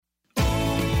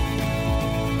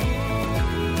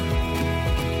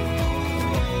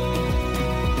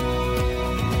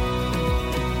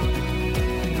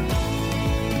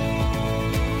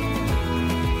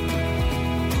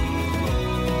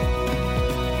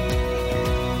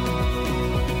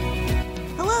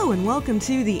Hello and welcome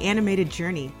to The Animated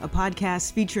Journey, a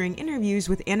podcast featuring interviews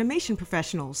with animation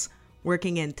professionals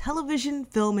working in television,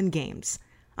 film, and games.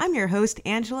 I'm your host,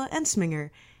 Angela Ensminger,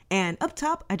 and up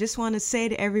top, I just want to say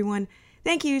to everyone,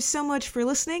 thank you so much for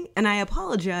listening, and I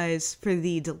apologize for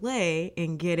the delay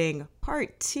in getting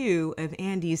part 2 of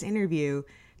Andy's interview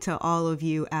to all of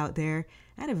you out there.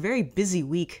 I had a very busy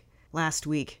week last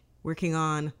week, working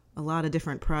on a lot of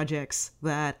different projects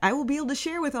that I will be able to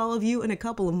share with all of you in a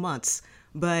couple of months,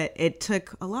 but it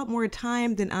took a lot more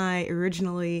time than I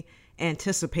originally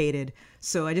anticipated.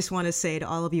 So I just want to say to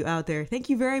all of you out there, thank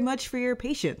you very much for your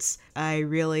patience. I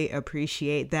really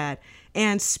appreciate that.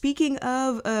 And speaking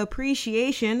of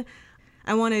appreciation,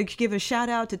 I want to give a shout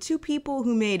out to 2 people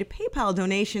who made PayPal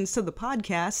donations to the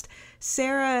podcast,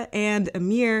 Sarah and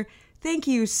Amir. Thank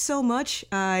you so much.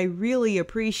 I really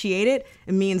appreciate it.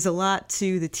 It means a lot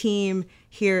to the team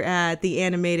here at the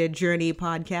Animated Journey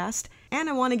podcast. And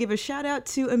I want to give a shout out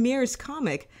to Amir's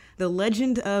comic, The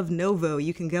Legend of Novo.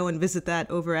 You can go and visit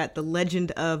that over at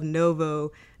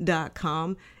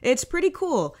thelegendofnovo.com. It's pretty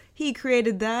cool. He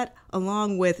created that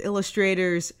along with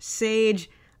illustrators Sage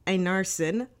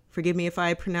Einarsson. Forgive me if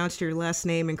I pronounced your last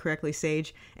name incorrectly,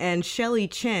 Sage, and Shelly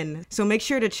Chen. So make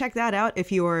sure to check that out if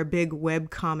you are a big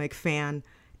webcomic fan.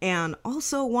 And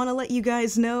also want to let you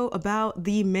guys know about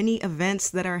the many events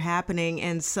that are happening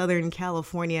in Southern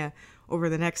California over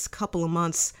the next couple of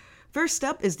months. First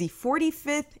up is the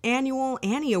 45th Annual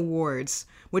Annie Awards,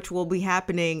 which will be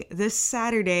happening this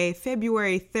Saturday,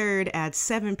 February 3rd at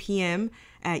 7 p.m.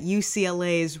 at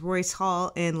UCLA's Royce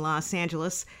Hall in Los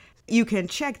Angeles. You can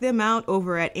check them out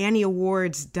over at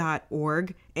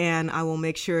annieawards.org, and I will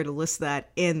make sure to list that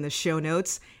in the show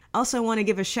notes. Also, I want to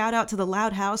give a shout out to the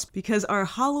Loud House because our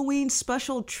Halloween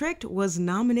special Tricked was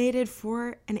nominated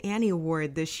for an Annie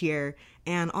Award this year.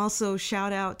 And also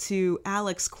shout out to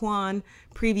Alex Kwan,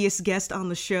 previous guest on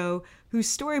the show,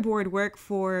 whose storyboard work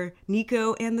for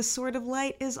Nico and the Sword of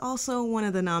Light is also one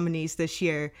of the nominees this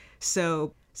year.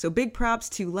 So big props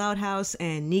to Loud House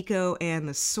and Nico and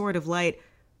the Sword of Light.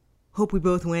 Hope we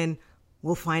both win.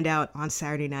 We'll find out on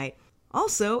Saturday night.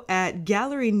 Also, at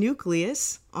Gallery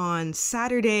Nucleus on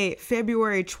Saturday,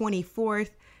 February 24th,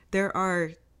 there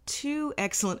are 2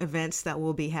 excellent events that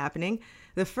will be happening.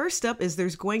 The first up is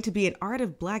there's going to be an Art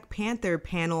of Black Panther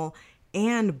panel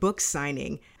and book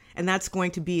signing. And that's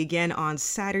going to be again on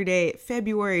Saturday,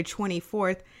 February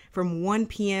 24th from 1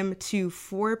 p.m. to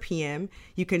 4 p.m.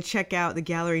 You can check out the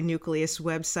Gallery Nucleus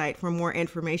website for more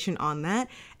information on that.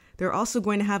 They're also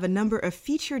going to have a number of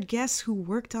featured guests who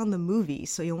worked on the movie,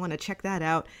 so you'll want to check that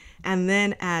out. And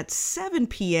then at 7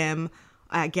 p.m.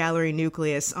 at Gallery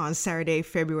Nucleus on Saturday,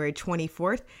 February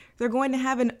 24th, they're going to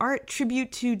have an art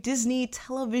tribute to Disney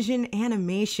television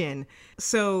animation.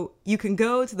 So you can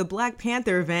go to the Black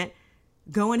Panther event,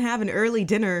 go and have an early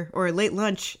dinner or a late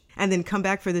lunch, and then come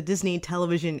back for the Disney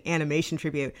television animation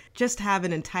tribute. Just have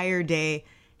an entire day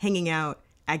hanging out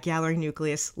at Gallery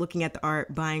Nucleus, looking at the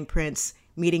art, buying prints,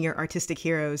 meeting your artistic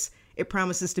heroes. It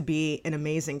promises to be an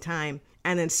amazing time.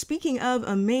 And then speaking of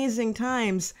amazing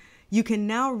times, you can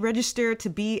now register to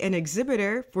be an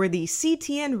exhibitor for the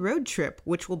CTN Road Trip,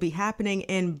 which will be happening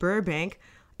in Burbank,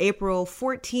 April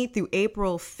 14th through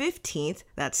April 15th.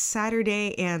 That's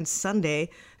Saturday and Sunday.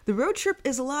 The road trip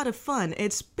is a lot of fun.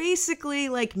 It's basically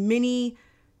like mini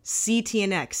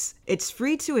CTNX. It's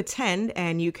free to attend,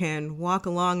 and you can walk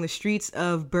along the streets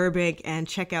of Burbank and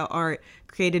check out art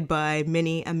created by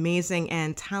many amazing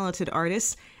and talented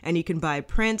artists, and you can buy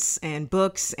prints and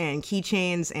books and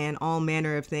keychains and all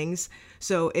manner of things.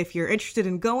 So if you're interested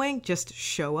in going, just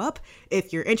show up.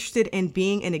 If you're interested in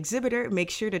being an exhibitor, make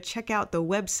sure to check out the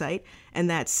website, and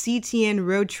that's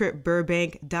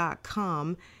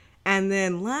ctnroadtripburbank.com. And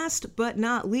then last but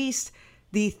not least,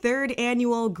 the 3rd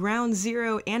annual Ground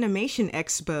Zero Animation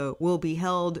Expo will be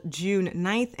held June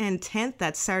 9th and 10th,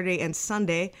 that's Saturday and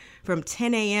Sunday, from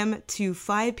 10 a.m. to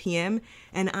 5 p.m.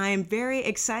 And I am very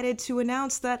excited to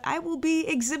announce that I will be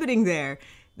exhibiting there.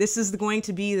 This is going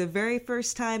to be the very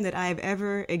first time that I've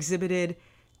ever exhibited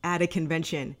at a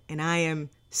convention, and I am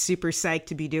super psyched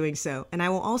to be doing so. And I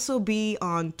will also be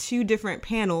on 2 different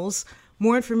panels.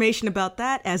 More information about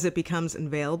that as it becomes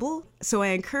available. So I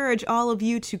encourage all of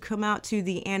you to come out to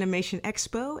the Animation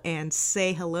Expo and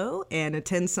say hello and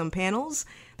attend some panels.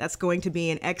 That's going to be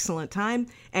an excellent time,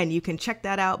 and you can check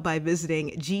that out by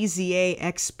visiting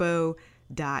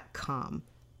gzaexpo.com.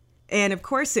 And of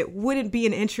course, it wouldn't be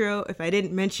an intro if I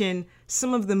didn't mention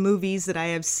some of the movies that I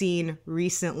have seen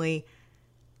recently.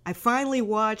 I finally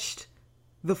watched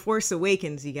The Force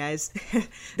Awakens, you guys.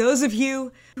 Those of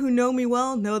you who know me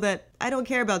well know that I don't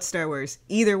care about Star Wars.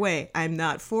 Either way, I'm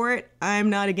not for it,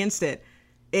 I'm not against it.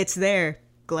 It's there.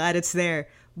 glad it's there.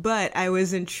 But I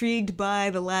was intrigued by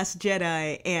The Last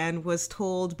Jedi and was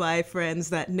told by friends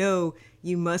that no,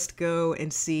 you must go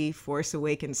and see Force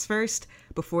Awakens first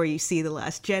before you see The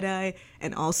Last Jedi.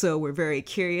 And also, we're very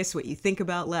curious what you think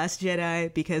about Last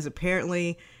Jedi, because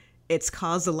apparently it's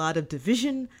caused a lot of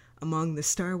division among the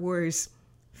Star Wars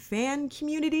fan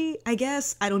community, I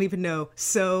guess. I don't even know.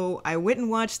 So I went and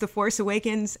watched The Force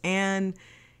Awakens, and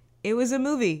it was a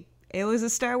movie. It was a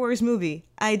Star Wars movie.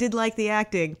 I did like the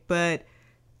acting, but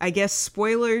I guess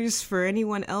spoilers for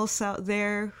anyone else out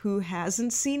there who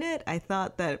hasn't seen it. I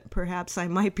thought that perhaps I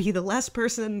might be the last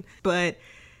person, but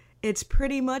it's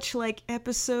pretty much like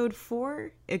episode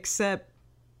 4, except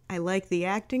I like the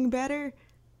acting better.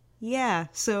 Yeah,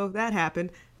 so that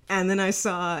happened. And then I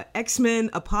saw X-Men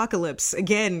Apocalypse,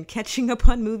 again, catching up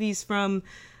on movies from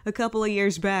a couple of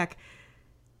years back.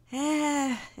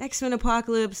 X-Men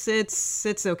Apocalypse,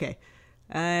 it's okay.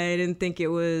 I didn't think it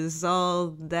was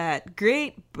all that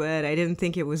great, but I didn't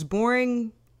think it was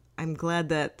boring. I'm glad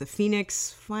that the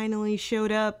Phoenix finally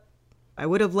showed up. I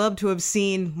would have loved to have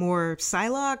seen more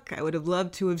Psylocke. I would have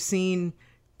loved to have seen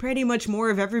pretty much more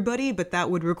of everybody, but that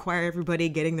would require everybody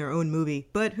getting their own movie.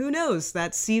 But who knows?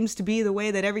 That seems to be the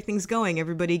way that everything's going,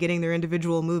 everybody getting their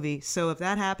individual movie. So if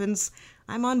that happens,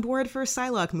 I'm on board for a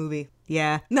Psylocke movie.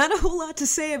 Yeah, not a whole lot to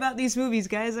say about these movies,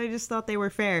 guys. I just thought they were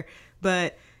fair.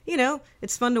 But, you know,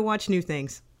 it's fun to watch new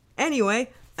things.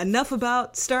 Anyway, enough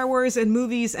about Star Wars and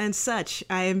movies and such.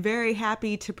 I am very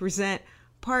happy to present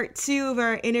Part 2 of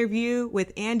our interview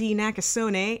with Andi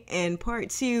Nakasone. In Part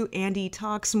 2, Andi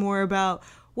talks more about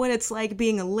what it's like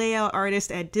being a layout artist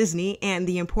at Disney and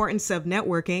the importance of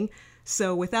networking.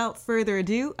 So without further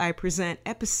ado, I present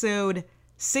episode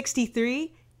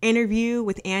 63, Interview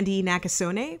with Andi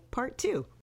Nakasone, Part 2.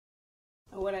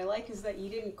 What I like is that you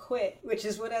didn't quit, which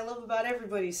is what I love about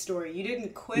everybody's story. You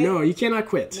didn't quit. No, you cannot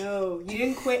quit. No, you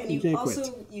didn't quit, and you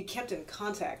also you kept in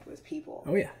contact with people.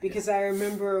 Oh, yeah. Because I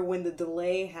remember when the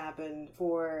delay happened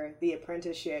for the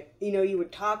apprenticeship, you know, you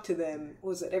would talk to them,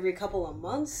 was it every couple of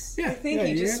months? Yeah, I think yeah,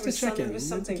 you you just have to was check in. just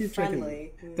something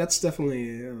friendly. That's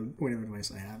definitely a point of advice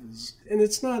I have. And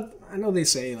it's not, I know they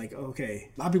say, like, okay,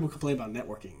 a lot of people complain about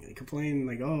networking. They complain,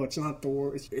 like, oh, it's not the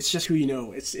war, it's just who you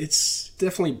know. It's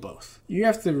definitely both. You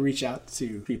have to reach out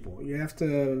to people. You have to,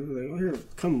 like, oh, here,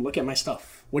 come look at my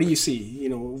stuff. What do you see? You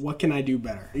know, what can I do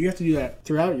better? You have to do that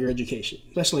throughout your education,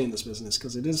 especially in this business,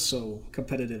 because it is so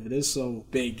competitive. It is so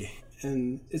big.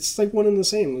 And it's like one and the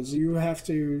same. You have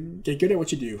to get good at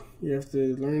what you do. You have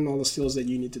to learn all the skills that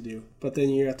you need to do. But then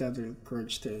you have to have the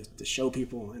courage to show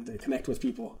people and to connect with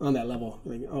people on that level.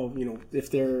 Like, oh, you know, if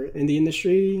they're in the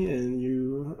industry and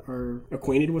you are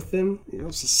acquainted with them, you know,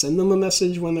 so send them a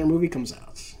message when their movie comes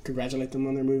out. Congratulate them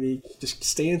on their movie. Just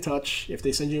stay in touch. If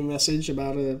they send you a message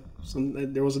about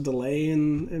there was a delay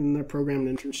in their program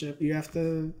and internship, you have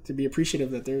to be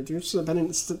appreciative that they're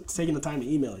taking the time to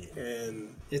email you.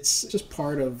 And it's just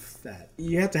part of that.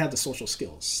 You have to have the social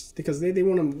skills because they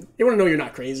want to know you're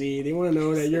not crazy. They want to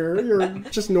know that you're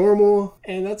just normal,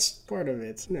 and that's part of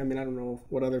it. I mean, I don't know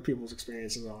what other people's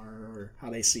experiences are or how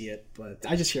they see it, but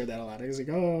I just hear that a lot. I was like,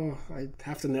 oh, I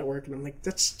have to network, and I'm like,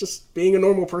 that's just being a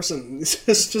normal person.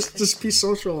 It's just be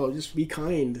social, just be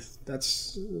kind.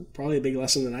 That's probably a big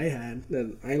lesson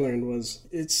that I learned was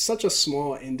it's such a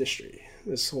small industry,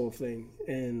 this whole thing,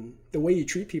 and the way you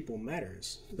treat people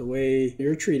matters. The way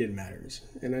you're treated matters.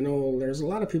 And I know there's a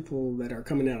lot of people that are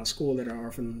coming out of school that are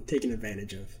often taken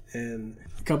advantage of. And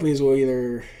companies will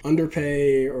either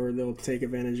underpay or they'll take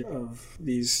advantage of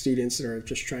these students that are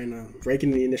just trying to break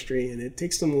into the industry. And it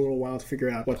takes them a little while to figure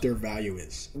out what their value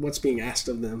is, what's being asked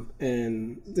of them,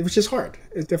 and which is hard.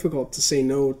 It's difficult to say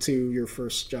no to your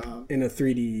first job in a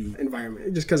 3D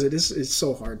environment just because it's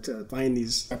so hard to find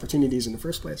these opportunities in the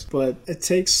first place. But it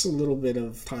takes a little bit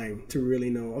of time to really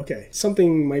know, okay,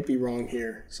 something might be wrong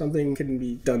here. Something couldn't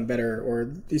be done better,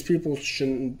 or these people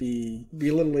shouldn't be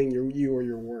belittling you or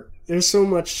your work. There's so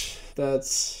much that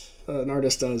an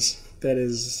artist does that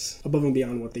is above and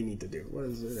beyond what they need to do. What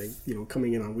is it, like, you know,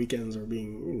 coming in on weekends or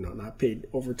being, you know, not paid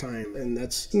overtime, and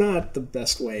that's not the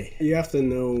best way. You have to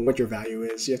know what your value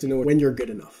is. You have to know when you're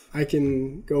good enough. I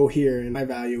can go here and my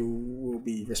value will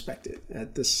be respected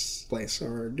at this place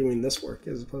or doing this work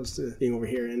as opposed to being over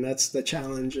here. And that's the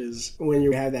challenge, is when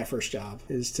you have that first job,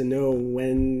 is to know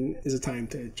when is it time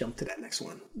to jump to that next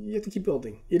one. You have to keep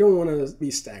building. You don't want to be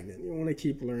stagnant. You want to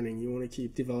keep learning. You want to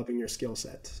keep developing your skill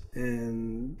set.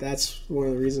 And that's that's one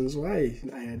of the reasons why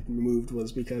I had moved,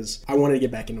 was because I wanted to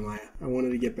get back into Maya. I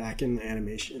wanted to get back into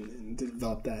animation and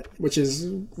develop that, which is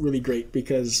really great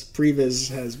because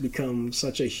previs has become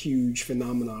such a huge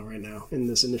phenomenon right now in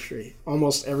this industry.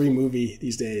 Almost every movie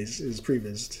these days is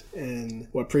prevised, and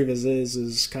what previs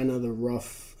is kind of the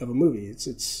rough of a movie.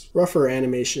 It's rougher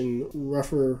animation,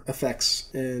 rougher effects,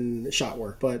 and shot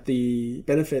work. But the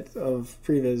benefit of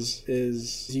previs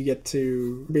is you get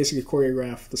to basically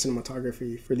choreograph the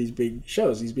cinematography for these big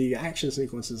shows, these big action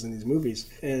sequences in these movies.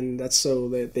 And that's so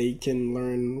that they can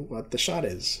learn what the shot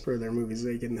is for their movies.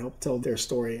 They can help tell their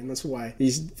story. And that's why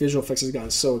these visual effects has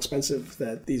gotten so expensive,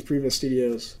 that these previs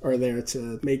studios are there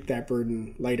to make that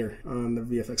burden lighter on the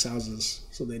VFX houses,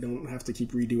 so they don't have to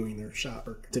keep redoing their shot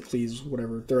work to please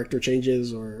whatever director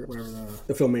changes or whatever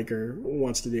the filmmaker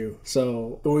wants to do.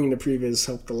 So going into previs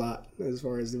helped a lot as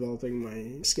far as developing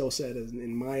my skill set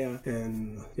in Maya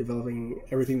and developing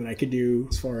everything that I could do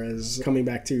as far as coming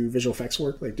back to visual effects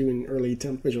work, like doing early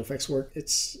attempt visual effects work.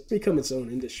 It's become its own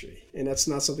industry, and that's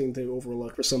not something to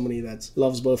overlook for somebody that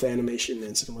loves both animation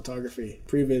and cinematography.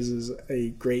 Previs is a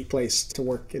great place to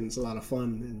work, and it's a lot of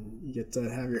fun, and you get to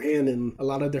have your hand in a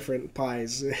lot of different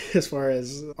pies as far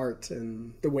as art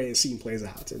and the way a scene plays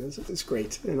out, and it's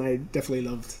great. And I definitely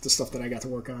loved the stuff that I got to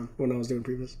work on when I was doing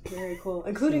previs. Very cool,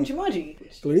 including Jumanji.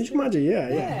 Including Jumanji,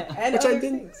 yeah. And which other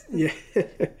things. Yeah.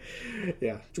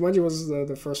 Yeah. Jumanji was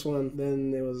the first one.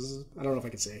 Then it was, I don't know if I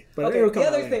could say, but okay, it'll come the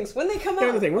out other later. things when they come out. The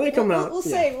other thing when they come out. We'll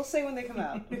say when they come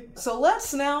out. So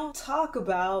let's now talk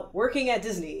about working at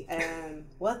Disney and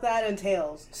what that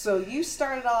entails. So you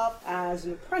started off as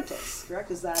an apprentice, correct?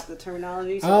 Is that the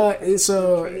terminology?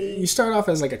 So you start off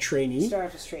as like a trainee. Start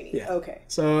off as trainee. Yeah. Okay.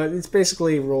 So it's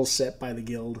basically rules set by the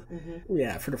guild. Mm-hmm.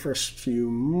 Yeah. For the first few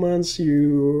months,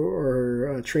 you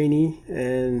are a trainee,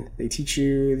 and they teach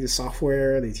you the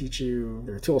software. They teach you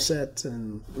their tool set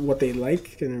and what they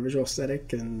like and their visual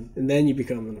aesthetic, and then you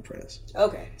become an apprentice.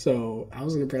 Okay. So I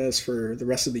was an apprentice for the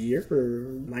rest of the year, for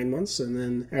 9 months, and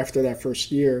then after that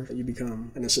first year, you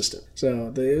become an assistant.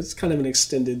 So it's kind of an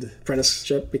extended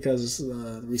apprenticeship because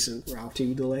the recent Route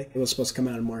 2 delay. It was supposed to come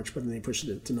out in March, but then they pushed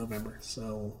it to November.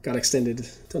 So got extended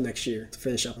till next year to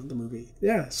finish up the movie.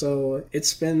 Yeah, so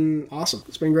it's been awesome.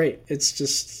 It's been great. It's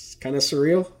just kind of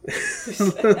surreal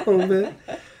a little bit.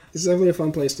 It's definitely a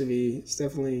fun place to be. It's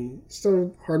definitely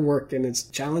still hard work, and it's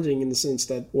challenging in the sense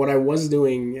that what I was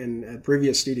doing at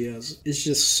previous studios is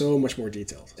just so much more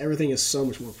detailed. Everything is so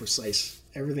much more precise.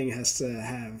 Everything has to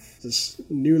have this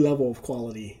new level of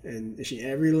quality, and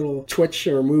every little twitch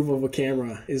or move of a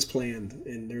camera is planned,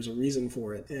 and there's a reason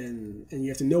for it, and you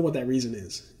have to know what that reason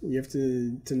is. You have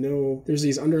to know there's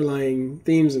these underlying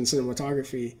themes in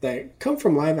cinematography that come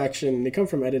from live action, they come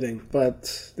from editing,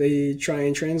 but they try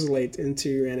and translate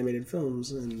into animated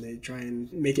films, and they try and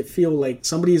make it feel like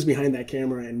somebody is behind that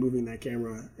camera and moving that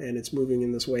camera, and it's moving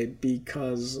in this way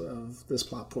because of this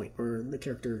plot point, or the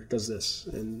character does this,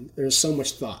 and there's so much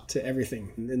thought to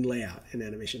everything in layout and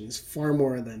animation. It's far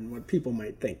more than what people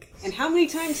might think. And how many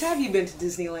times have you been to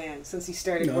Disneyland since you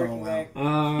started working there?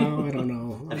 I don't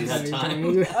know. Have you had time?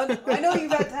 I know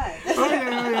you've had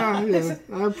time. Yeah.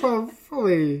 I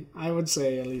probably, I would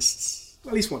say at least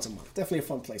once a month. Definitely a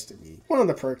fun place to be. One of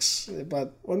the perks,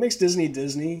 but what makes Disney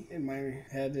Disney in my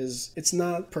head is it's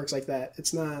not perks like that.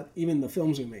 It's not even the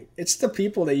films we make. It's the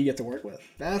people that you get to work with.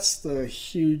 That's the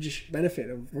huge benefit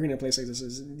of working at a place like this,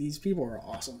 is these people are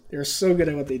awesome. They're so good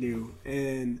at what they do,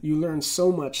 and you learn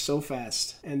so much so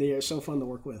fast, and they are so fun to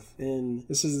work with. And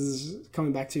this is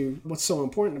coming back to what's so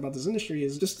important about this industry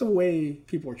is just the way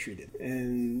people are treated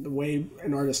and the way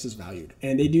an artist is valued.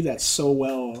 And they do that so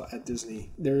well at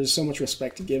Disney. There is so much respect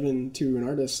given to an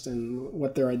artist and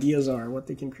what their ideas are, what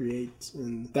they can create,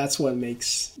 and that's what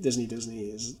makes Disney Disney,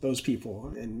 is those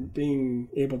people and being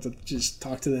able to just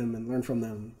talk to them and learn from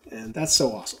them, and that's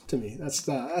so awesome to me. That's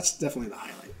definitely the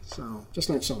highlight. So just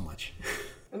learned so much.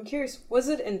 I'm curious, was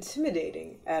it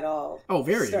intimidating at all? Oh,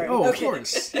 very. Starting? Of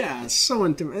course. Yeah, so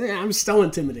intimidating. I'm still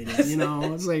intimidated,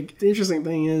 It's like, the interesting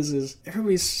thing is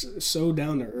everybody's so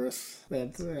down to earth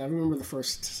that I remember the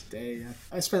first day,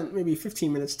 I spent maybe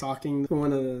 15 minutes talking to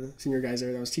one of the senior guys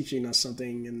there that was teaching us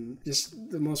something, and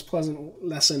just the most pleasant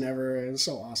lesson ever. It was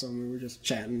so awesome. We were just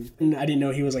chatting, and I didn't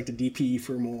know he was like the DP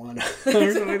for Moana.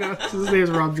 His name is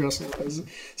Rob Dressel. It was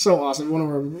so awesome. One of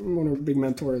our big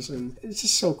mentors, and it's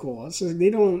just so cool. It's just,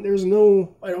 it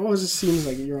always just seems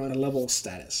like you're on a level of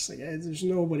status. Like, there's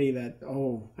nobody that,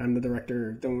 I'm the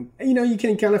director. You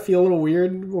can kind of feel a little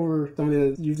weird over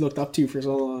somebody that you've looked up to for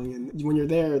so long, and when you're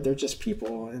there, they're just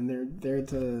people, and they're there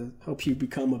to help you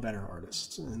become a better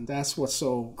artist. And that's what's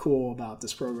so cool about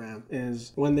this program,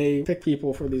 is when they pick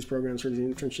people for these programs, for these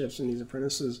internships and these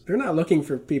apprentices, they're not looking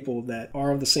for people that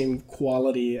are of the same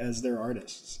quality as their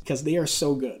artists, because they are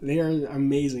so good. They are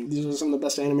amazing. These are some of the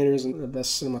best animators and the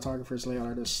best cinematographers, layout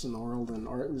artists in the world, and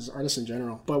artists in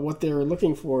general. But what they're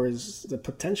looking for is the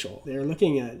potential. They're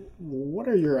looking at, what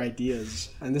are your ideas?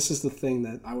 And this is the thing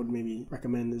that I would maybe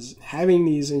recommend, is having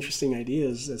these interesting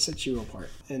ideas that set you apart.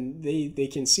 And they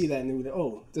can see that, and they go,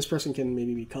 oh, this person can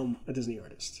maybe become a Disney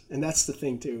artist. And that's the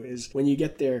thing too, is when you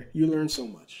get there, you learn so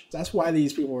much. That's why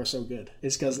these people are so good.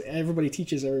 It's because everybody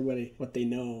teaches everybody what they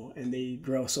know, and they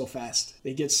grow so fast.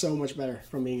 They get so much better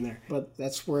from being there. But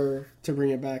that's where, to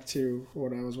bring it back to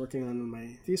what I was working on in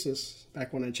my thesis,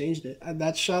 back when I changed it,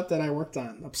 that shot that I worked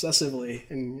on obsessively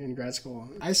in grad school,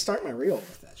 I start my reel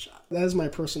with that shot. That is my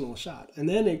personal shot. And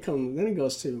then it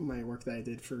goes to my work that I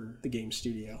did for the game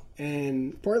studio.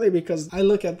 And partly because I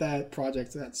look at that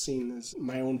project, that scene, as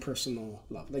my own personal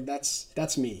love. Like,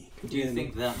 that's me. Do you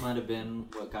think that might have been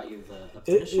what got you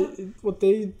the shot? What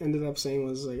they ended up saying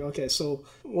was like, okay, so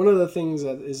one of the things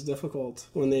that is difficult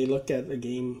when they look at a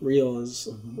game reel is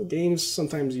games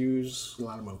sometimes use a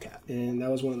lot of mocap. And that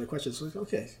was one of the questions. Like,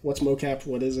 okay, what's mocap?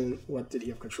 What isn't? What did you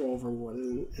have control over? What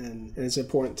isn't? And it's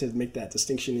important to make that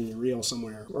distinction in your reel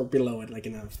somewhere, or below it, like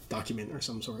in a document or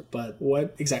some sort. But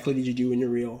what exactly did you do in your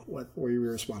reel? What were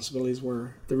your responsibilities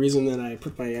were? The reason that I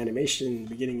put my animation in the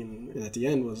beginning and at the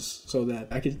end was so that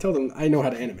I could tell them I know how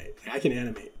to animate. I can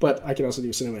animate, but I can also do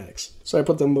cinematics. So I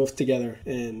put them both together,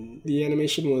 and the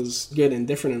animation was good and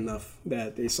different enough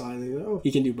that they saw and they go, oh,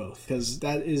 you can do both. Because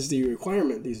that is the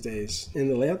requirement these days in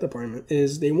the layout department,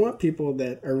 is they want people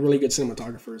that are really good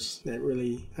cinematographers, that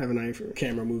really have an eye for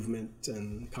camera movement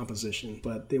and composition,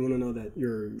 but they want to know that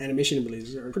your animation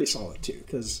abilities are pretty solid too,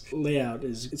 because layout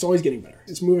it's always getting better.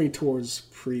 It's moving towards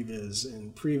previs,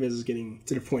 and previs is getting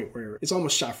to the point where it's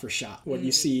almost shot for shot what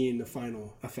you see in the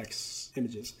final effects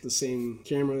images. The same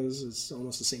cameras, it's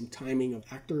almost the same timing of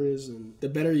actors, and the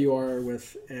better you are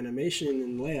with animation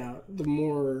and layout, the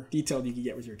more detailed you can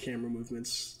get with your camera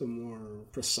movements, the more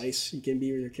precise you can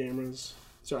be with your cameras.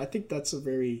 So I think that's a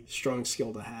very strong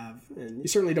skill to have. And you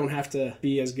certainly don't have to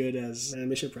be as good as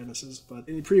animation apprentices, but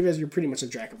in previs, you're pretty much a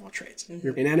jack of all trades.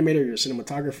 You're an animator, you're a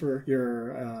cinematographer,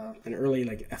 you're an early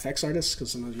FX artist,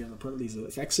 because sometimes you have to put these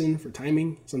effects in for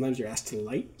timing. Sometimes you're asked to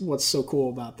light. What's so cool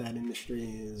about that industry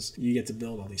is you get to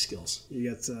build all these skills. You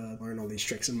get to learn all these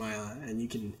tricks in Maya, and you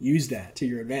can use that to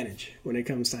your advantage when it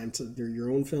comes time to do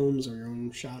your own films or your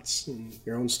own shots and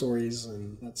your own stories.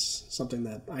 And that's something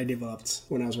that I developed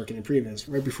when I was working in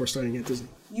previs, right before starting at Disney.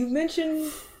 You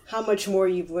mentioned how much more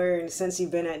you've learned since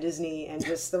you've been at Disney, and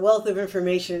just the wealth of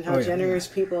information and how generous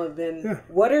people have been. Yeah.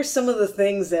 What are some of the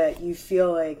things that you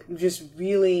feel like you've just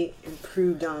really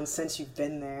improved on since you've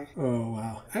been there? Oh,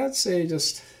 wow. I would say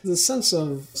just the sense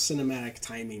of cinematic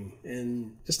timing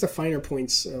and just the finer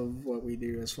points of what we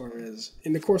do, as far as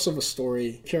in the course of a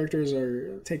story, characters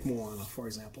take Moana, for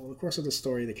example. In the course of the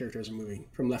story, the characters are moving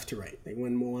from left to right. Like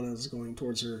when Moana is going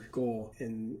towards her goal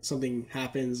and something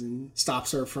happens and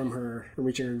stops her from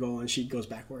reaching her goal, and she goes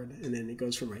backward, and then it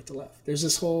goes from right to left. There's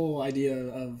this whole idea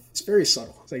of, it's very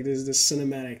subtle. It's like there's this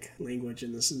cinematic language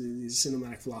and these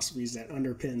cinematic philosophies that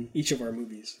underpin each of our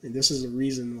movies. And this is the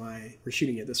reason why we're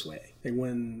shooting it this way. Like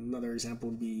another example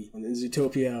would be in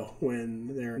Zootopia,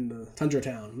 when they're in the tundra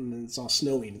town and it's all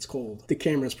snowy and it's cold. The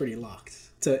camera's pretty locked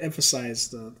to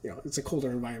emphasize it's a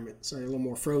colder environment, so a little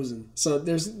more frozen. So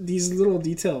there's these little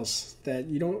details that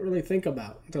you don't really think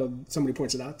about until somebody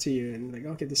points it out to you, and like,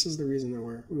 okay, this is the reason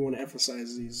that we want to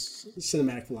emphasize these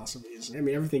cinematic philosophies. I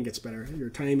mean, everything gets better.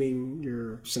 Your timing,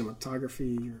 your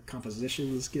cinematography, your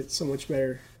compositions get so much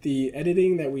better. The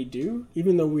editing that we do,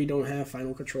 even though we don't have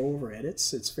final control over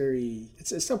edits, it's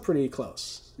still pretty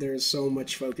close. There's so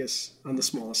much focus on the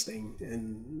smallest thing,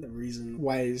 and the reason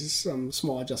why some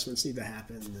small adjustments need to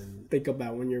happen. And think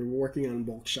about when you're working on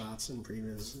bulk shots and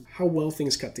previs, how well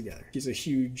things cut together is a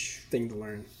huge thing to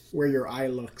learn. Where your eye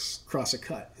looks across a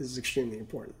cut is extremely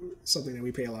important. It's something that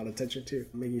we pay a lot of attention to.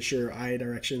 Making sure eye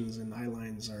directions and eye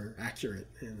lines are accurate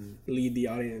and lead the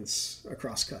audience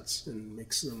across cuts and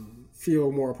makes them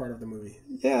feel more a part of the movie.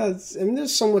 Yeah,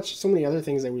 there's so many other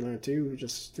things that we learn too,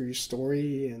 just through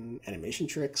story and animation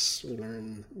tricks. We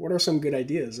learn what are some good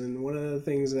ideas, and one of the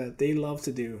things that they love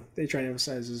to do, they try to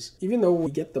emphasize, is even though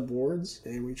we get the boards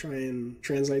and we try and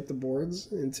translate the boards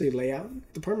into layout,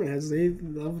 department heads, they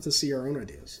love to see our own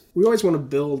ideas. We always want to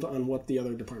build on what the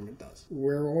other department does.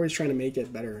 We're always trying to make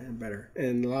it better and better.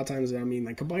 And a lot of times, I mean,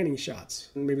 like combining shots.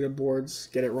 Maybe the boards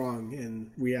get it wrong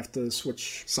and we have to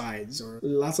switch sides, or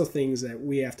lots of things that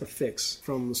we have to fix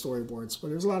from the storyboards. But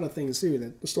there's a lot of things too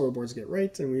that the storyboards get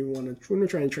right, and we want to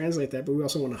try and translate that, but we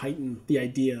also want to heighten the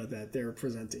idea that they're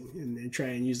presenting and try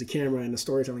and use the camera in a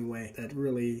storytelling way that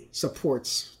really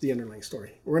supports the underlying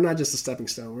story. We're not just a stepping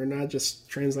stone. We're not just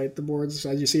translate the boards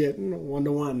as you see it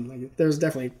one-to-one. Like, there's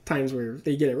definitely times where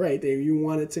they get it right. You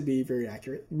want it to be very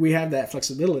accurate. We have that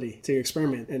flexibility to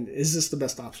experiment, and is this the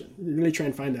best option? You really try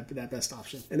and find that best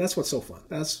option. And that's what's so fun.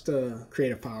 That's the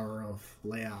creative power of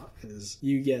layout, is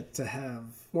you get to have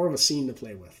more of a scene to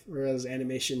play with. Whereas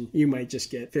animation, you might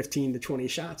just get 15 to 20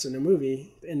 shots in a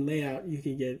movie. In layout, you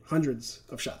can get hundreds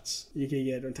of shots. You can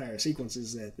get entire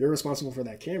sequences that you're responsible for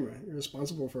that camera. You're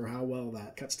responsible for how well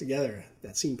that cuts together,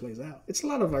 that scene plays out. It's a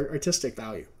lot of artistic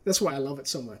value. That's why I love it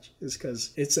so much, is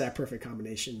because it's that perfect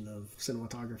combination of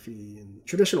cinematography and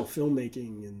traditional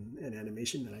filmmaking and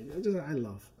animation that I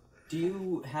love. Do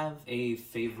you have a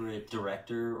favorite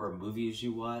director or movies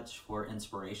you watch for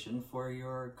inspiration for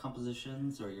your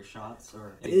compositions or your shots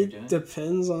or anything you're doing? It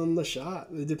depends on the shot.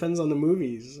 It depends on the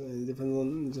movies. It depends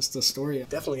on just the story. I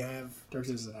definitely have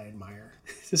directors that I admire.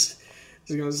 This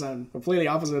is going to sound completely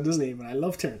opposite of Disney, but I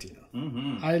love Tarantino.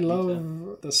 Mm-hmm. I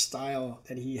love the style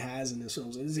that he has in his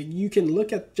films. It's like you can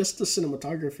look at just the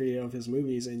cinematography of his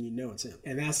movies and you know it's him.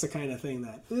 And that's the kind of thing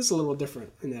that is a little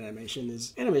different in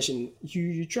animation.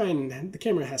 You try and the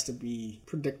camera has to be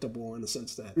predictable in the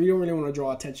sense that you don't really want to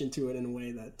draw attention to it in a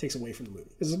way that takes away from the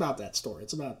movie. It's about that story.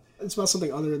 It's about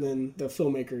something other than the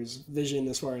filmmaker's vision,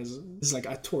 as far as it's like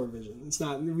a tour vision. It's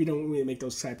not, we don't really make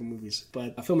those type of movies.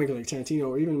 But a filmmaker like Tarantino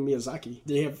or even Miyazaki,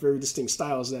 they have very distinct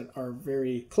styles that are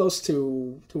very close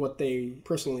to what they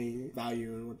personally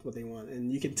value and what they want.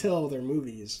 And you can tell their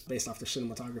movies based off their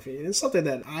cinematography. And it's something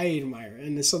that I admire.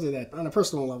 And it's something that on a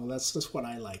personal level, that's just what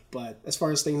I like. But as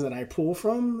far as things that I pull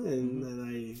from and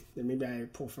that maybe I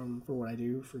pull from for what I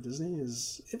do for Disney,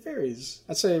 it varies.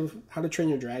 I'd say How to Train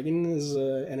Your Dragon is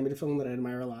an animated film that I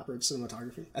admire a lot for its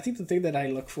cinematography. I think the thing that I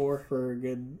look for a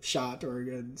good shot or a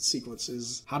good sequence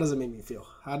is, how does it make me feel?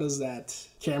 How does that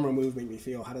camera move make me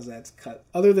feel? How does that cut?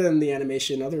 Other than the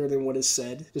animation, other than what is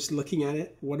said, just looking at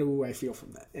it, what do I feel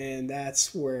from that? And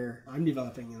that's where I'm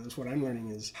developing, and that's what I'm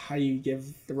learning, is how you give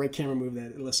the right camera move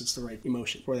that elicits the right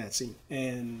emotion for that scene.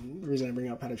 And the reason I bring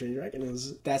up How to Train Your Dragon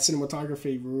is that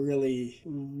cinematography really,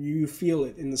 you feel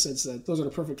it in the sense that those are the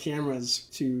perfect cameras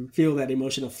to feel that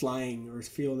emotion of flying, or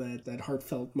feel that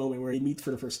heartfelt moment where they meet for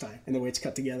the first time, and the way it's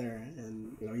cut together,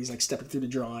 and he's like stepping through the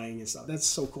drawing and stuff. That's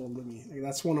so cool to me. Like,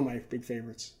 that's one of my big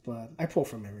favorites. But I pull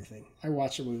from everything. I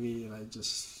watch a movie and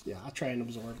I try and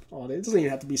absorb all of it. It doesn't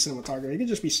even have to be cinematography. It can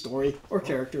just be story or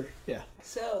character. Yeah.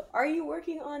 So, are you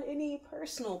working on any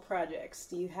personal projects?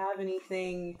 Do you have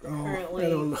anything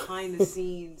currently behind the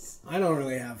scenes? I don't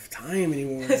really have time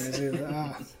anymore.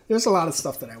 There's a lot of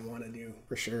stuff that I want to do,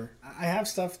 for sure. I have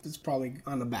stuff that's probably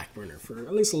on the back burner for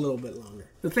at least a little bit longer.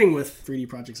 The thing with 3D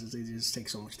projects is they just take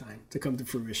so much time to come to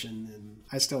fruition, and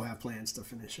I still have plans to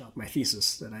finish up my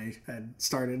thesis that I had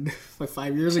started like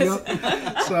 5 years ago.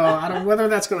 So whether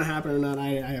that's going to happen or not,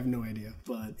 I have no idea.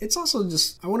 But it's also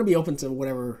just, I want to be open to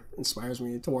whatever inspires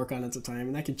me to work on at the time,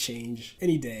 and that could change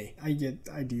any day. I get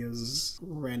ideas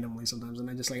randomly sometimes, and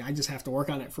I just have to work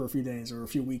on it for a few days or a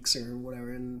few weeks or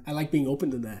whatever, and I like being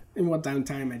open to that. And what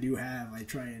downtime I do have, I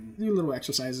try and do little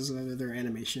exercises, whether they're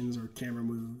animations or camera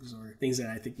moves or things that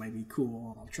I think might be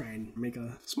cool. I'll try and make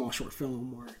a small short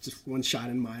film or just one shot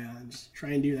in Maya and just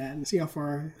try and do that and see how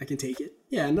far I can take it.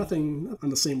 Yeah, nothing on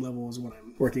the same level as what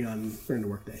I'm working on during the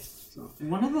workday. So.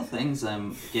 One of the things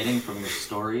I'm getting from your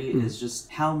story is just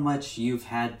how much you've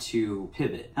had to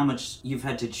pivot, how much you've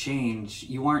had to change.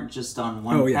 You aren't just on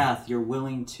one path. You're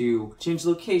willing to change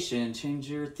location, change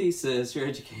your thesis, your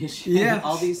education,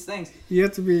 all these things. You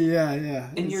have to be,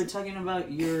 And you're talking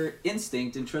about your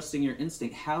instinct and trusting your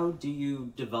instinct. How do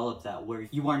you develop that where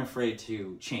you aren't afraid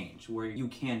to change, where you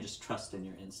can just trust in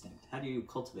your instinct? How do you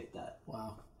cultivate that?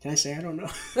 Wow. Can I say I don't know?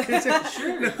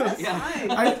 Sure. That's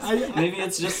fine. Maybe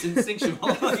it's just instinctual.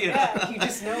 You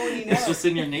just know when you know. It's just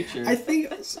in your nature. I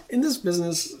think in this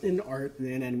business, in art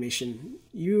and animation,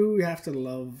 you have to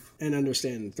love and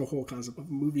understand the whole concept of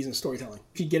movies and storytelling.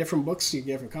 If you get it from books, you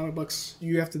get it from comic books,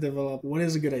 you have to develop what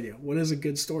is a good idea? What is a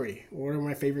good story? What are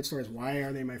my favorite stories? Why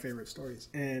are they my favorite stories?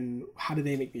 And how do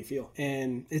they make me feel?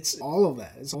 And it's all of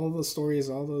that. It's all the stories,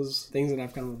 all those things that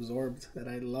I've kind of absorbed that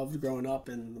I loved growing up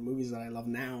and the movies that I love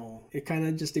now. now it kind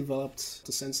of just developed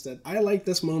the sense that I like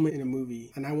this moment in a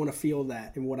movie and I want to feel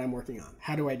that in what I'm working on.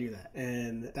 How do I do that?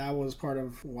 And that was part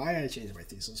of why I changed my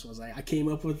thesis. Was I came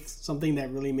up with something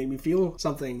that really made me feel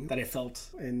something that I felt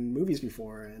in movies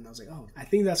before, and I was like, oh, I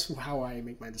think that's how I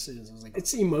make my decisions. I was like,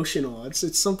 it's emotional.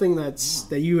 It's something that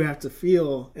you have to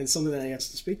feel, and something that has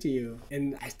to speak to you.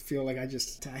 And I feel like I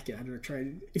just attack it. I don't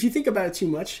try. If you think about it too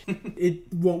much,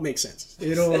 it won't make sense.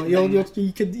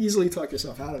 You could easily talk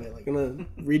yourself out of it. Like, I'm gonna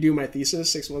redo my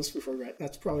thesis 6 months before grad.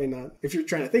 That's probably not. If you're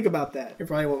trying to think about that, it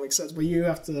probably won't make sense. But you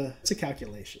have to. It's a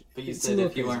calculation. But you said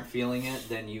if you aren't feeling it,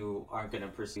 then you aren't going to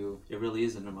pursue. It really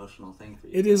is an emotional thing for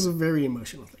you. It is a very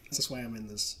emotional thing. That's why I'm in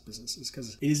this business. Is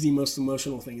because it is the most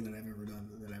emotional thing that I've ever done,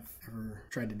 that I've ever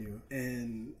tried to do.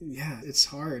 And yeah, it's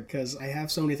hard because I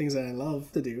have so many things that I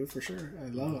love to do. For sure,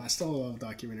 I still love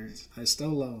documentaries. I still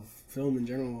love film in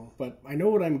general. But I know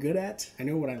what I'm good at. I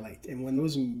know what I like, and when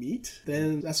those meet,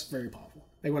 then that's very powerful.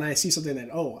 Like when I see something that,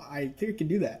 I think I can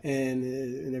do that. And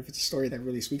if it's a story that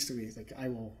really speaks to me, like I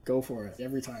will go for it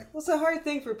every time. Well, it's a hard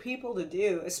thing for people to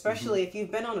do, especially if you've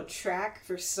been on a track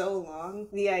for so long.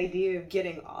 The idea of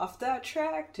getting off that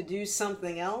track to do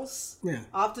something else. Yeah.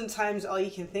 Oftentimes all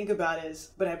you can think about is,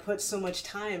 but I put so much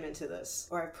time into this,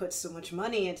 or I put so much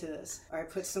money into this, or I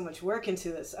put so much work into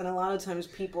this. And a lot of times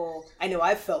people, I know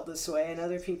I've felt this way, and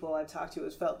other people I've talked to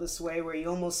have felt this way, where you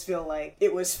almost feel like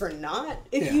it was for naught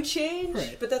if you change. Right.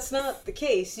 But that's not the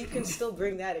case. You can still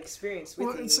bring that experience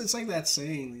with you. It's like that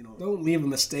saying, don't leave a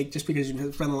mistake just because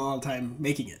you spend a lot of time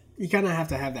making it. You kind of have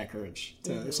to have that courage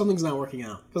if something's not working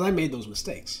out. Because I made those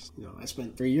mistakes. I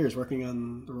spent 3 years working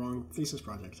on the wrong thesis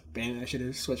project. I should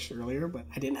have switched earlier, but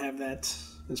I didn't have that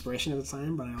inspiration at the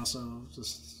time, but I also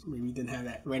just maybe didn't have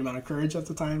that right amount of courage at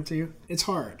the time too. It's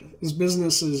hard. This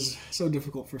business is so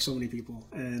difficult for so many people,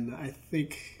 and I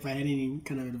think if I had any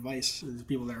kind of advice to the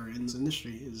people that are in this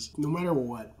industry is no matter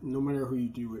what, no matter who you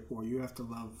do it for, you have to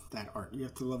love that art. You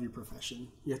have to love your profession.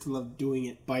 You have to love doing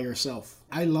it by yourself.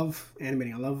 I love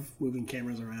animating. I love moving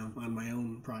cameras around on my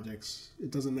own projects.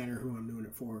 It doesn't matter who I'm doing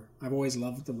it for. I've always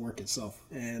loved the work itself,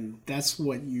 and that's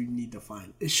what you need to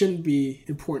find. It shouldn't be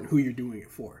important who you're doing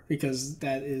it for, because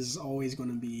that is always going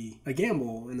to be a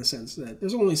gamble in the sense that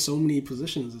there's only so many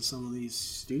positions in some of these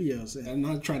studios. And I'm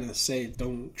not trying to say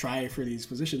don't try for these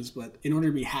positions, but in order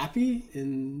to be happy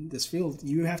in this field,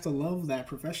 you have to love that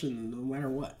profession no matter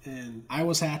what. And I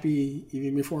was happy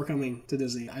even before coming to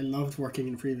Disney. I loved working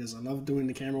in previs. I loved doing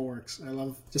the camera works. I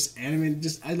love just animating.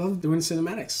 I love doing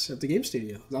cinematics at the game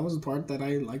studio. That was the part that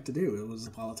I liked to do. It was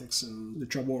the politics and the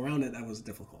trouble around it that was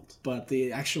difficult. But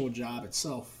the actual job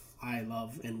itself, I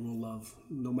love and will love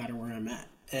no matter where I'm at.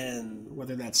 And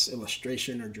whether that's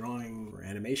illustration or drawing or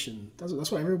animation, that's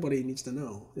what everybody needs to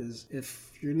know, is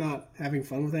if you're not having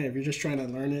fun with it, if you're just trying to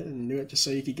learn it and do it just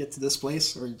so you could get to this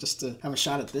place or just to have a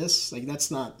shot at this, like that's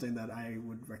not something that I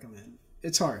would recommend.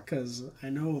 It's hard because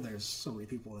I know there's so many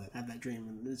people that have that dream,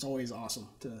 and it's always awesome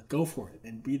to go for it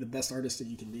and be the best artist that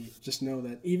you can be. Just know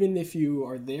that even if you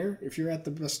are there, if you're at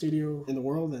the best studio in the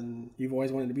world and you've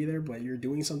always wanted to be there, but you're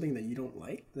doing something that you don't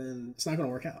like, then it's not going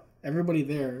to work out. Everybody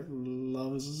there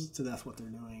loves to death what they're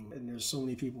doing, and there's so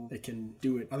many people that can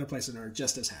do it other places that are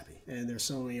just as happy, and there's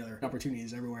so many other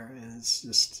opportunities everywhere, and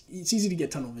it's easy to get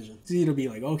tunnel vision. It's easy to be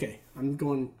like, okay, I'm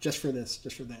going just for this,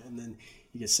 just for that, and then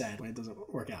you get sad when it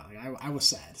doesn't work out. Like I was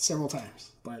sad several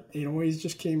times, but it always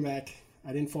just came back.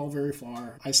 I didn't fall very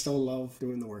far. I still love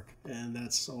doing the work, and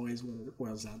that's always what it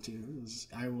boils down to. Is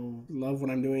I will love what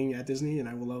I'm doing at Disney, and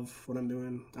I will love what I'm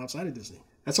doing outside of Disney.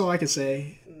 That's all I can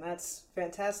say. And that's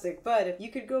fantastic. But if you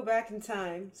could go back in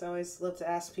time, so I always love to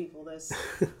ask people this.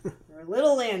 You're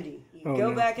little Andi. You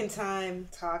go back in time,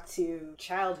 talk to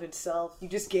childhood self. You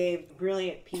just gave a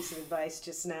brilliant piece of advice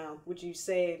just now. Would you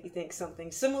say you think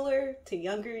something similar to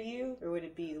younger you, or would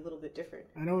it be a little bit different?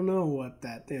 I don't know what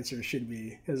that answer should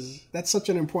be, because that's such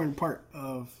an important part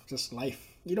of just life.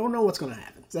 You don't know what's going to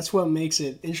happen. That's what makes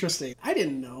it interesting. I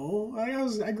didn't know.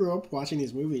 I grew up watching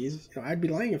these movies. I'd be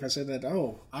lying if I said that,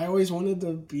 I always wanted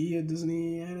to be a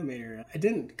Disney animator. I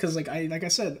didn't, because like I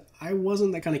said, I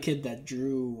wasn't that kind of kid that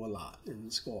drew a lot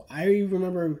in school. I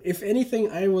remember, if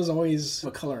anything, I was always a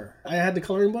colorer. I had the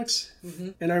coloring books,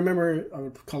 and I remember I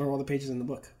would color all the pages in the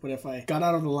book. But if I got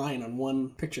out of the line on one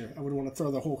picture, I would want to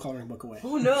throw the whole coloring book away.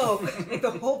 Oh no, like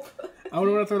the whole... I would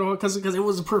want to throw the whole, because it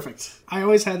was perfect. I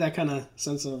always had that kind of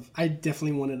sense of, I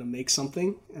definitely wanted to make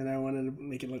something, and I wanted to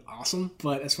make it look awesome.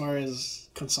 But as far as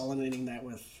consolidating that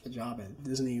with a job at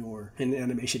Disney or in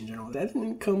animation in general. That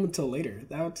didn't come until later.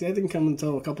 That didn't come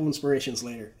until a couple inspirations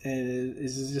later. And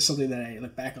it's just something that I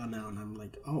look back on now and I'm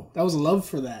like, oh, that was a love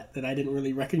for that I didn't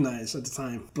really recognize at the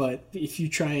time. But if you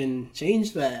try and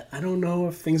change that, I don't know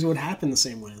if things would happen the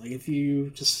same way. Like if you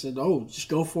just said, oh, just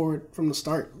go for it from the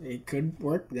start, it could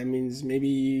work. That means maybe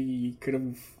you could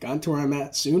have gotten to where I'm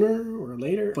at sooner or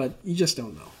later, but you just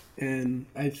don't know. And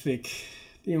I think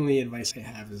the only advice I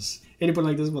have is anybody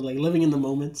like this, but like living in the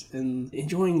moment and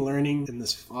enjoying learning in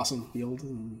this awesome field.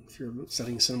 And if you're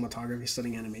studying cinematography,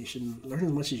 studying animation, learn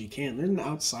as much as you can. Learn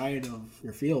outside of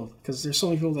your field, because there's so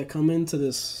many people that come into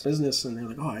this business and they're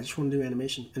like, oh, I just want to do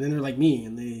animation. And then they're like me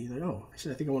and they're like, oh,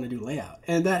 actually, I think I want to do layout.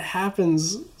 And that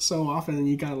happens so often, and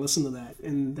you got to listen to that.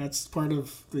 And that's part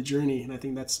of the journey. And I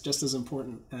think that's just as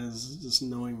important as just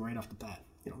knowing right off the bat.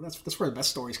 You know, that's where the best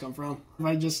stories come from. If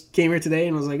I just came here today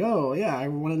and was like, oh, yeah, I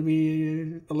wanted to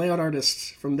be a layout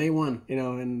artist from day one, you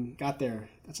know, and got there,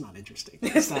 that's not interesting.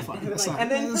 That's not fun. That's like,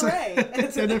 not, and then hooray.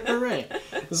 And then hooray.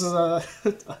 This is a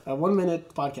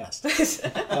 1-minute podcast.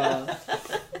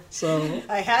 So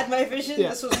I had my vision. Yeah.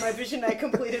 This was my vision. I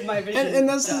completed my vision. And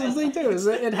that's the thing, too, is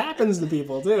it happens to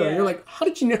people, too. Yeah. You're like, how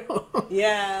did you know?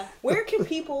 Yeah. Where can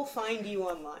people find you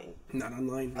online? Not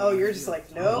online. Oh, you're just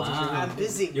like, no, Wow. I'm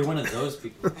busy. You're one of those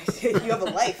people. You have a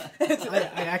life. I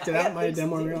acted out my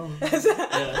demo reel.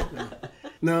 Yeah.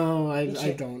 No,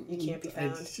 I don't. You can't be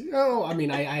found. I mean,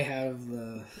 I have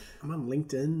the... I'm on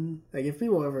LinkedIn. Like, if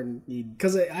people ever need...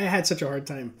 Because I had such a hard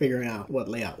time figuring out what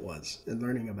layout was and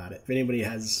learning about it. If anybody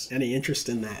has any interest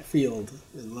in that field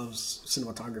and loves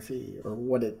cinematography or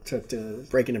what it took to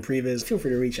break into previs, feel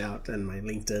free to reach out on my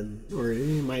LinkedIn or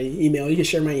my email. You can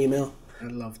share my email.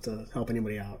 I'd love to help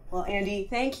anybody out. Well, Andy,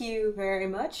 thank you very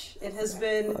much. It has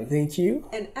been Thank you.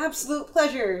 an absolute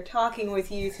pleasure talking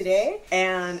with you today.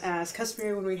 And as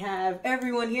customary, when we have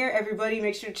everyone here, everybody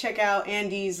make sure to check out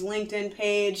Andy's LinkedIn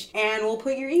page, and we'll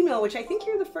put your email, which I think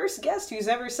you're the first guest who's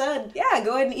ever said, yeah,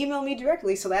 go ahead and email me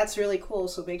directly. So that's really cool.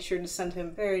 So make sure to send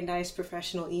him very nice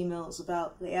professional emails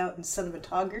about layout and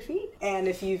cinematography. And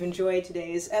if you've enjoyed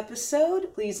today's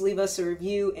episode, please leave us a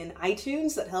review in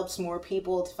iTunes. That helps more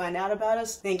people to find out about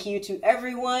us. Thank you to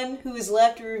everyone who has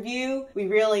left a review. We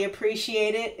really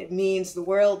appreciate it. It means the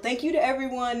world. Thank you to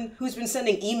everyone who's been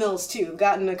sending emails too. I've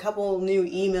gotten a couple new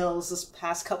emails this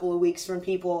past couple of weeks from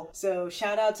people. So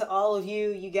shout out to all of you.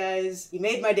 You guys, you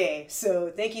made my day.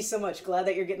 So thank you so much. Glad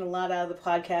that you're getting a lot out of the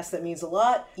podcast. That means a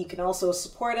lot. You can also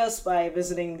support us by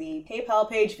visiting the PayPal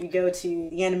page. If you go to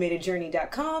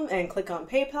theanimatedjourney.com and click on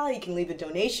PayPal, you can leave a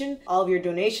donation. All of your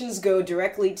donations go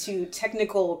directly to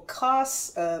technical costs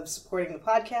of supporting the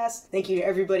podcast. Thank you to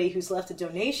everybody who's left a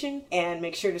donation, and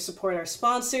make sure to support our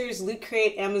sponsors, Loot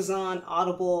Crate, Amazon,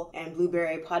 Audible, and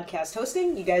Blueberry Podcast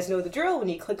Hosting. You guys know the drill. When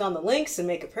you click on the links and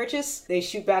make a purchase, they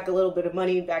shoot back a little bit of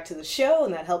money back to the show,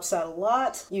 and that helps out a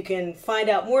lot. You can find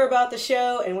out more about the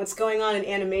show and what's going on in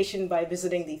animation by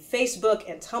visiting the Facebook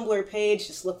and Tumblr page.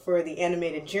 Just look for The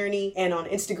Animated Journey, and on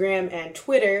Instagram and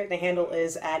Twitter, the handle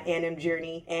is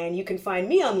 @AnimJourney. And you can find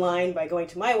me online by going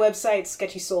to my website,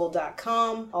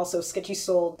 sketchysoul.com. Also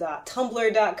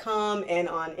sketchysoul.tumblr.com, and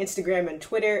on Instagram and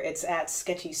Twitter it's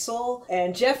 @sketchysoul.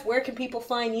 And Jeff, where can people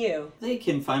find you? They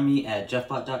can find me at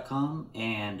jeffbot.com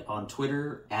and on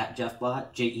Twitter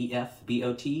 @jeffbot,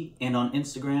 JEFBOT, and on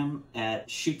Instagram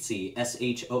 @Shootzee,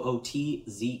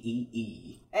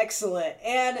 SHOOTZEE. Excellent.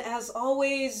 And as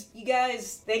always, you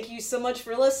guys, thank you so much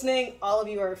for listening. All of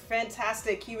you are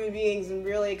fantastic human beings and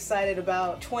really excited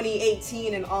about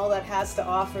 2018 and all that has to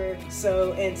offer.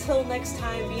 So until next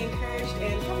time, be encouraged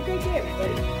and have a great day,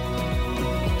 everybody.